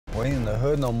We ain't in the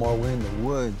hood no more, we're in the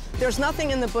woods. There's nothing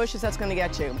in the bushes that's gonna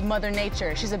get you. Mother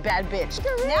Nature, she's a bad bitch.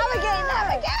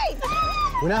 Navigate!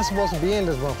 We're not supposed to be in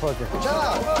this motherfucker. Chill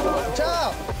out! Chill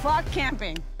out! Fuck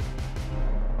camping.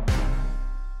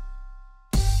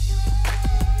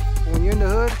 When you're in the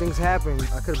hood, things happen.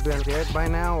 I could have been dead by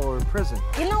now or in prison.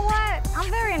 You know what? I'm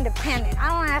very independent. I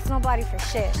don't ask nobody for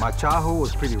shit. My childhood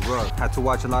was pretty rough. Had to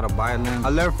watch a lot of violence. I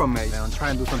learned from it, and I'm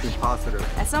trying to do something positive.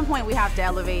 At some point, we have to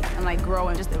elevate and like grow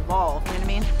and just evolve, you know what I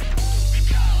mean?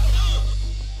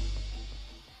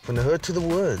 From the hood to the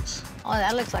woods. Oh,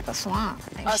 that looks like a swamp.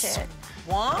 Like shit.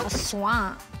 Swamp? A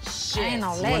swamp. Shit. Ain't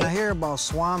no lake. When I hear about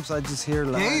swamps, I just hear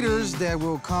like gators that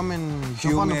will come and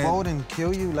jump on the boat and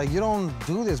kill you. Like, you don't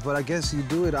do this, but I guess you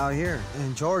do it out here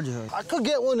in Georgia. I could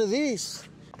get one of these.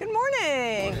 Good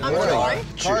morning. I'm sorry.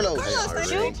 Carlos, nice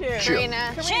to meet you.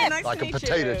 Karina. Chip. Nice Like to a meet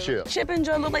potato you. chip. Chip and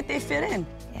Joe look like they fit in.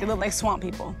 They look like swamp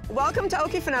people. Welcome to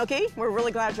Okefenokee. We're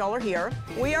really glad y'all are here.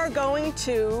 We are going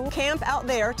to camp out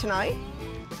there tonight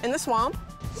in the swamp.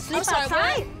 Sleep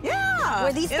outside? Yeah.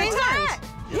 Where these things Inside. at?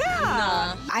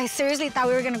 Yeah. I seriously thought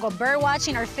we were gonna go bird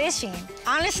watching or fishing.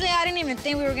 Honestly, I didn't even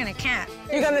think we were gonna camp.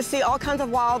 You're gonna see all kinds of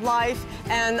wildlife,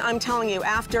 and I'm telling you,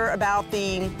 after about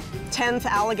the 10th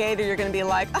alligator, you're gonna be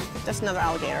like, oh, that's another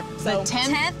alligator. So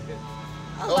 10th?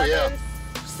 Oh, yeah.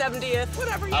 70th,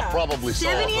 whatever, yeah. I probably saw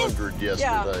 100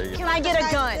 yesterday. Can I get a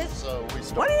gun? So we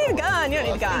Why do you need a gun? You don't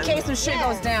need a gun. In case some shit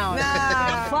goes down.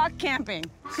 Nah. Fuck camping.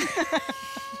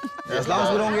 As long as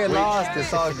we don't get lost,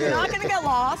 it's all good. You're not gonna get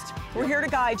lost. We're here to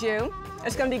guide you.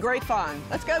 It's gonna be great fun.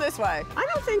 Let's go this way. I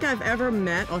don't think I've ever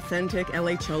met authentic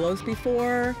LA Cholos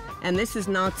before, and this is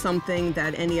not something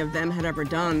that any of them had ever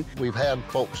done. We've had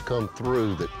folks come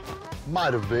through that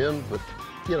might have been, but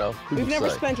you know, We've never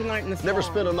spent a night in the swamp. Never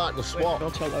spent a night in the swamp.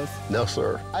 With Cholos. No,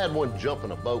 sir. I had one jump in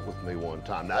a boat with me one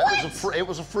time. Now, it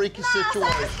was a freaky situation.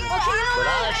 But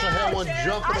I actually had one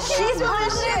jump in a boat with me one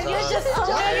time. You're just so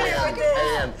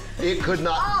and it could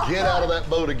not get out of that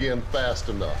boat again fast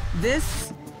enough.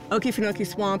 This Okefenokee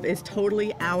swamp is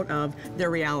totally out of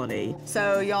their reality.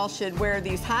 So y'all should wear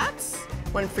these hats,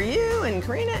 one for you and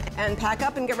Karina, and pack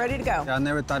up and get ready to go. I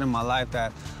never thought in my life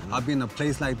that I'll be in a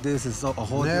place like this. It's a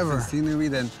whole different scenery.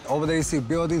 Then over there you see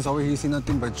buildings, over here you see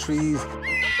nothing but trees.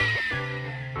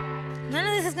 None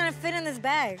of this is gonna fit in this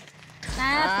bag.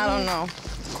 I don't know.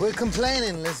 Quit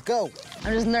complaining, let's go.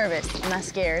 I'm just nervous. I'm not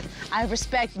scared. I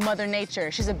respect Mother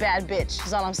Nature. She's a bad bitch,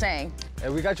 that's all I'm saying. Hey,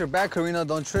 we got your back, Karina,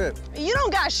 don't trip. You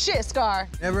don't got shit, Scar.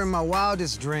 Never in my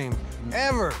wildest dream,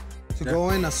 ever, to go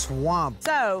in a swamp.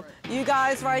 So, you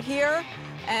guys right here,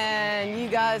 and you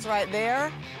guys right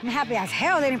there. I'm happy as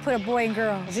hell they didn't put a boy and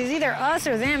girl. It's either us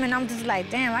or them, and I'm just like,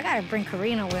 damn, I gotta bring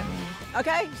Karina with me.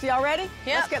 Okay, so y'all ready?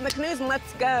 Yep. Let's get in the canoes and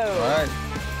let's go. All right.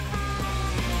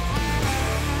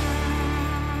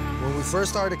 When we first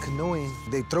started canoeing,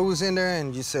 they threw us in there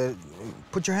and you said,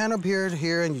 put your hand up here,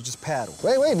 and you just paddle.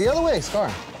 Wait, the other way,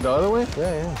 Scar. The other way?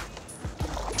 Yeah.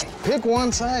 Pick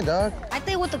one side, dog. I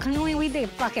think with the canoeing we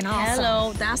did fucking awesome.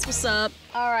 Hello, that's what's up.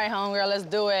 All right, homegirl, let's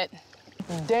do it.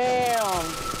 Damn.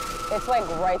 It's like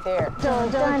right there. Dun,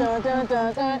 dun, dun, dun,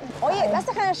 dun, dun. Oh yeah, that's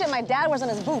the kind of shit my dad wears on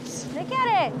his boots. Look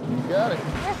at it. You got it.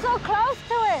 We're so close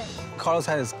to it. Carlos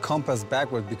had his compass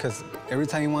backwards because every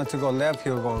time he wanted to go left, he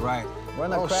would go right. We're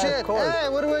on a crash course. Hey,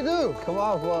 what do I do? Come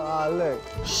on, well, look.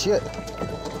 Shit.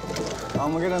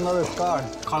 I'm gonna get another scar.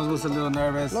 Carlos was a little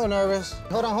nervous. No nervous.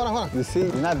 Hold on. You see,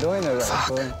 you're not doing it right.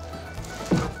 Fuck.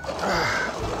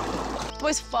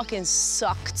 Boys fucking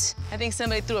sucked. I think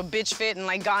somebody threw a bitch fit and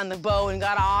like got in the boat and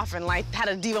got off and like had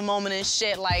a diva moment and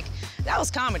shit. Like, that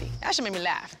was comedy. That shit made me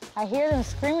laugh. I hear them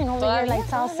screaming over here like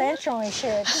South Central and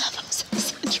shit.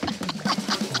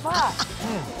 Fuck.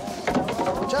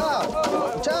 Chill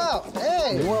out.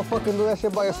 Hey. You wanna fucking do that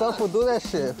shit by yourself? We'll do that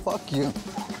shit. Fuck you.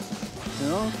 You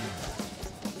know?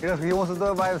 He wants to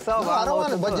do it by himself. No, I don't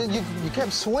want to, but you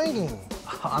kept swinging.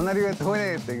 I'm not even doing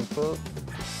anything, fool.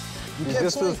 You're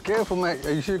just too scared for me.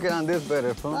 You should get on this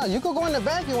better, fool. No, you could go in the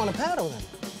back. You want to paddle then.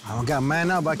 I don't got man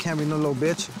up. I can't be no little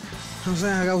bitch. You know what I'm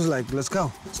saying? I was like, let's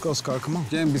go. Let's go, Scar. Come on.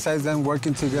 Yeah, and besides them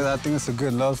working together, I think it's a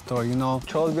good love story, you know?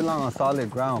 Trolls belong on solid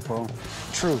ground, fool.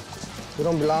 True. We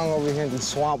don't belong over here in these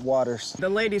swamp waters. The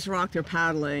ladies rocked their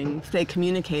paddling. They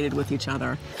communicated with each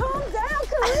other. Calm down,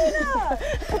 Karina!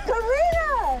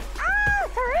 Karina! Ah,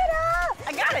 Karina!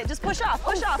 I got it. Just push off.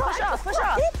 Push off.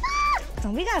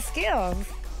 We got skills.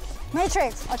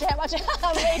 Matrix. Watch it.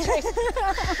 Matrix.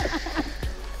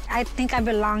 I think I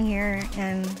belong here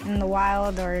in the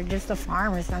wild or just a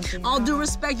farm or something. All due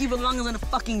respect, you belong in a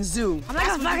fucking zoo. I'm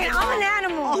I'm an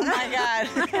animal. Oh my God.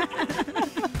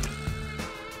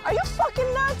 Are you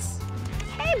fucking nuts?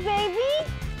 Hey, baby.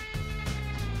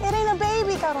 It ain't a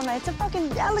baby, Karina. It's a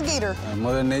fucking alligator.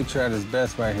 Mother Nature at its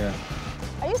best right here.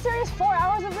 Are you serious? 4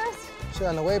 hours of this? Shit,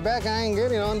 on the way back, I ain't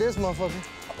getting on this motherfucker.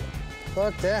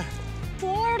 Fuck that.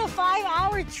 4 to 5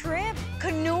 hour trip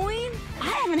canoeing? I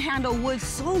haven't handled wood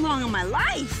so long in my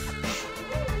life.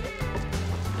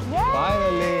 Yeah.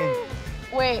 Finally.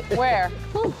 Wait, where?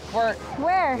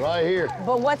 Where? Right here.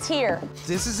 But what's here?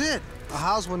 This is it. A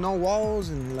house with no walls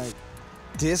and like,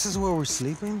 this is where we're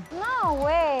sleeping? No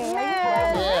way.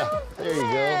 Yeah, there you go.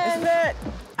 Isn't it?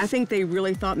 I think they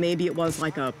really thought maybe it was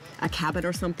like a cabin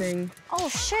or something. Oh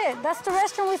shit, that's the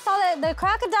restaurant we saw the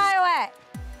crocodile at.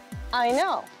 I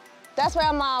know. That's why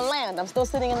I'm on land. I'm still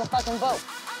sitting in the fucking boat.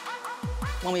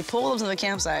 When we pulled up to the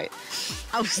campsite,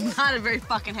 I was not a very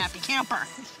fucking happy camper.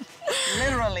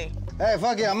 Literally. Hey,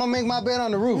 fuck it, I'm gonna make my bed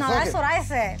on the roof. No, fuck that's it. what I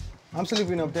said. I'm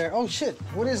sleeping up there. Oh shit,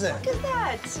 what is that? Look at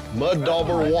that. Mud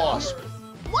dauber wasp.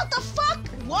 What the fuck?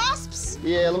 Wasps?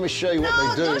 Yeah, let me show you what No,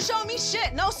 they do. don't show me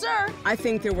shit. No, sir. I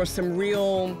think there was some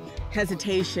real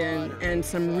hesitation and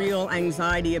some real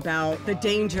anxiety about the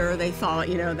danger they thought,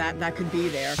 you know, that could be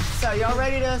there. So y'all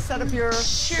ready to set up your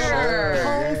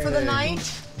home for the night?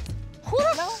 Who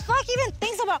the fuck even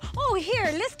thinks about, oh, here,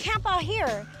 let's camp out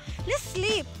here. Let's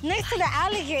sleep next to the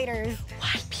alligators.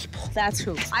 White people. That's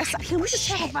who. Can we just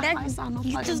talk about I saw no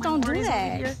you fucking just don't do minorities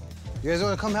that. over here? You guys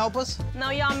wanna come help us? No,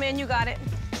 y'all men, you got it.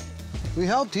 We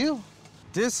helped you.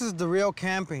 This is the real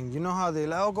camping. You know how they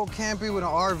all go camping with an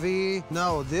RV?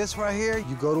 No, this right here,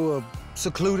 you go to a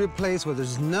secluded place where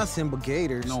there's nothing but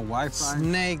gators. No Wi-Fi.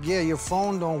 Snake, yeah, your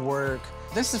phone don't work.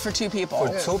 This is for 2 people.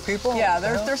 For 2 people? Yeah,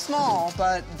 they're small,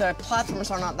 but the platforms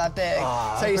are not that big.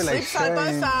 So you feel sleep like side by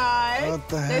sharing. side. What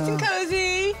the Nice and hell?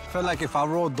 cozy. I felt like if I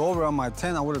rolled over on my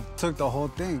tent, I would have took the whole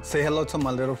thing. Say hello to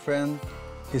my little friend.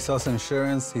 He sells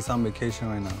insurance. He's on vacation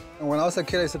right now. And when I was a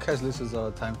kid, I used to catch lizards all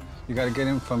the time. You gotta get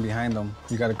in from behind them.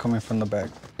 You gotta come in from the back.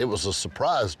 It was a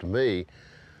surprise to me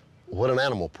what an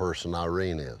animal person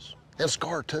Irene is. And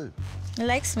Scar, too. He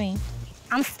likes me.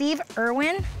 I'm Steve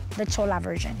Irwin, the Chola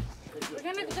version. We're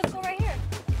gonna just go right here.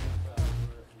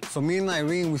 So me and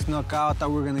Irene, we snuck out, thought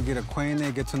we were gonna get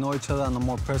acquainted, get to know each other on a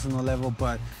more personal level,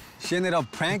 but she ended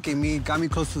up pranking me, got me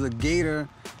close to the gator,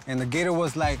 and the gator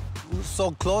was like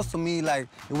so close to me, like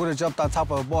it would have jumped on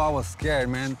top of the boat. I was scared,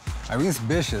 man. Irene's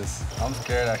vicious. I'm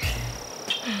scared, actually.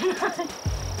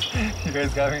 You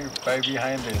guys got me right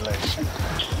behind it, like.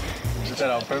 You did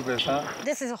that on purpose, huh?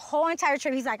 This is a whole entire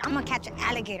trip. He's like, I'm gonna catch an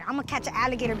alligator. I'm gonna catch an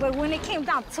alligator. But when it came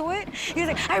down to it, he was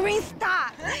like, Irene,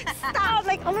 stop. Stop.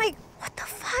 I'm like, what the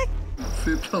fuck?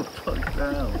 Sit the fuck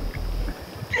down.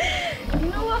 You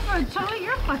know what, for a Chola,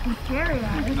 you're fucking scary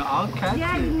ass. No, I'll catch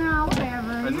Yeah, it. no,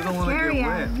 whatever. I just don't want to get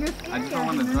wet. I just don't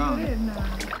want to drown.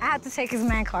 I had to take his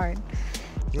man card.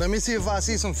 Let me see if I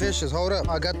see some fishes. Hold up,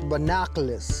 I got the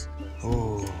binoculars.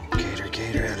 Oh, gator,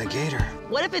 gator, alligator.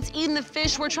 What if it's eating the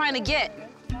fish we're trying to get?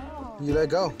 You let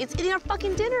go. It's eating our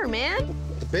fucking dinner, man.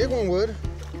 The big one would.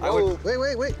 Oh,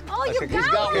 wait. Oh, you think he's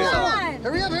got got one.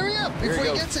 Hurry up, before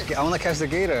he gets it. I want to catch the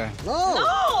gator.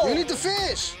 No, you need the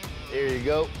fish. Here you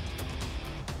go.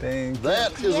 Thank you.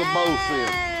 That is a bowfin.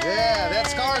 Yeah,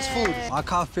 that's Scar's food. I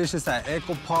caught fishes at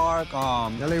Echo Park,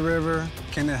 LA River,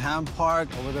 Kenneth Ham Park,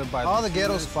 over there by All the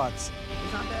ghetto spots.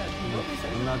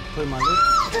 I'm not putting my lip.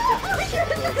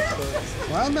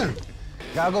 What happened?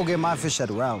 Gotta go get my fish at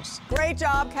Rouse. Great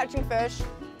job catching fish.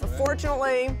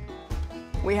 Unfortunately,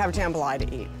 we have jambalaya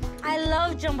to eat. I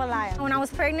love jambalaya. When I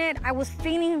was pregnant, I was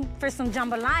fiending for some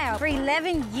jambalaya. For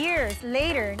 11 years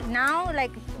later, now,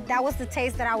 that was the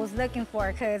taste that I was looking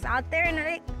for, because out there in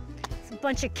LA, it's a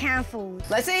bunch of canned food.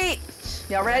 Let's eat.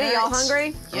 Y'all ready? Y'all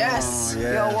hungry? Yes.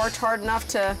 yes. Y'all worked hard enough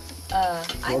to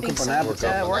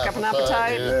Work up an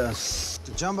appetite. Yes.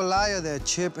 The jambalaya that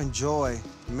Chip and Joy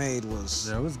made was...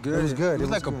 Yeah, it was good. It was good. It was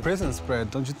like a prison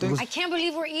spread, don't you think? I can't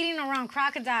believe we're eating around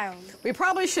crocodiles. We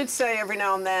probably should say every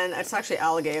now and then, it's actually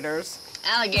alligators.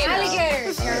 Alligators.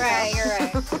 Alligators. You're right.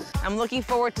 I'm looking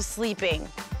forward to sleeping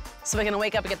so I can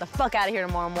wake up and get the fuck out of here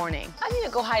tomorrow morning. I need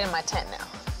to go hide in my tent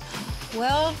now.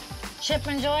 Well, Chip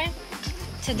and Joy,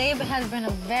 today has been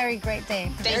a very great day.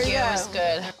 Thank you. It was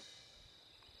good.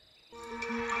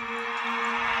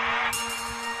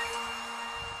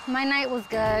 My night was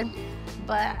good,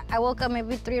 but I woke up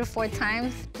maybe 3 or 4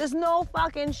 times. There's no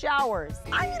fucking showers.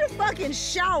 I need a fucking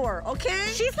shower, okay?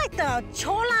 She's like the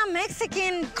Chola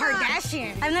Mexican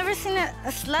Kardashian. I've never seen a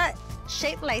slut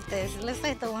shaped like this. It looks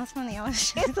like the ones from the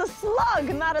ocean. It's a slug,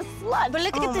 not a slut. But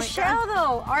look at the shell,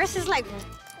 though. Ours is like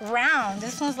round.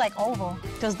 This one's like oval.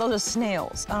 Because those are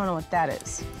snails. I don't know what that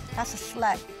is. That's a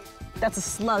slut. That's a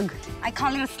slug. I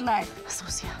call it a slut.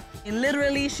 Sucia. And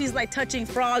literally, she's like touching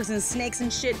frogs and snakes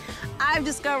and shit. I've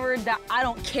discovered that I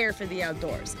don't care for the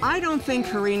outdoors. I don't think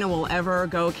Karina will ever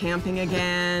go camping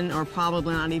again, or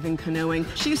probably not even canoeing.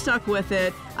 She stuck with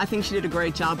it. I think she did a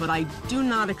great job, but I do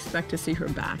not expect to see her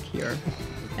back here,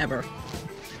 ever.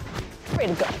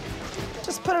 Ready to go.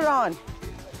 Just put it on.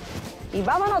 Y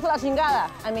vámonos a la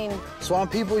chingada. I mean...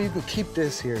 Swamp people, you could keep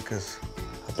this here, because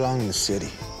I belong in the city.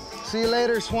 See you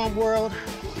later, Swamp World.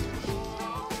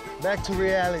 Back to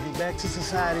reality, back to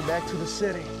society, back to the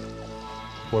city.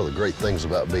 One of the great things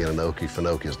about being an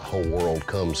Okefenokee is the whole world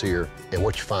comes here, and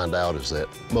what you find out is that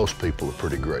most people are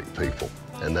pretty great people,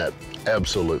 and that's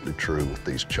absolutely true with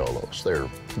these cholos.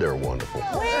 They're wonderful.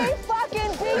 We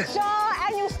fucking beat y'all,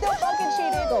 and you still fucking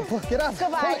cheated. Oh, get up.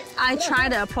 Goodbye. I try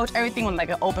to approach everything with like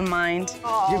an open mind.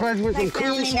 You're friends with some cool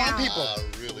family swamp now. people.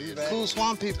 Really? Cool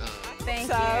swamp people.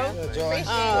 Thank So, you. Joy.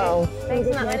 Oh, thanks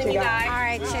for not letting me die. All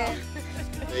right, Chip.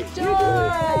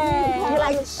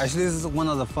 Actually, this is one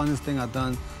of the funnest things I've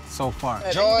done so far.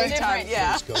 Joy. Time,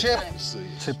 yeah. Chip.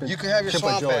 Chip and- You can have your Chip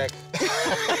and swamp Joy. back.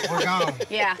 We're gone.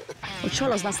 Yeah.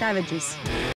 Cholos, not savages.